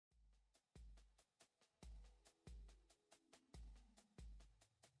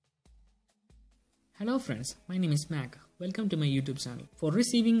Hello friends, my name is Mac. Welcome to my YouTube channel. For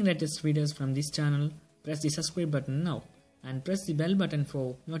receiving latest videos from this channel, press the subscribe button now and press the bell button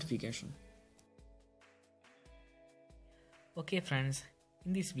for notification. Okay friends,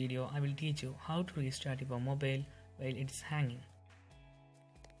 in this video I will teach you how to restart your mobile while it is hanging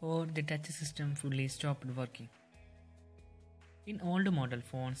or the touch system fully stopped working. In old model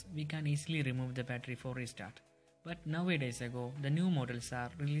phones, we can easily remove the battery for restart. But nowadays the new models are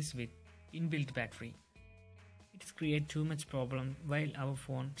released with inbuilt battery. It creates too much problem while our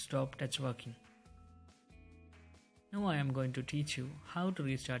phone stop touch working. Now I am going to teach you how to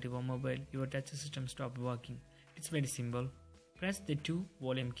restart your mobile your touch system stopped working. It's very simple. Press the two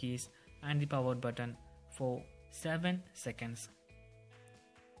volume keys and the power button for 7 seconds.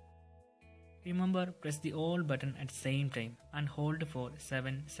 Remember, press the all button at the same time and hold for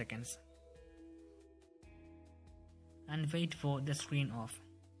 7 seconds. And wait for the screen off.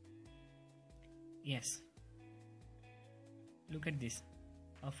 Yes. Look at this.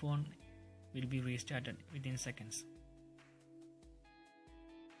 Our phone will be restarted within seconds.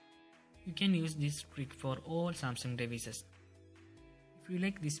 You can use this trick for all Samsung devices. If you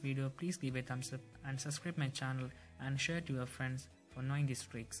like this video, please give a thumbs up and subscribe my channel and share to your friends for knowing these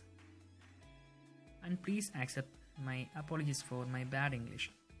tricks. And please accept my apologies for my bad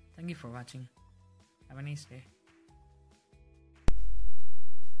English. Thank you for watching. Have a nice day.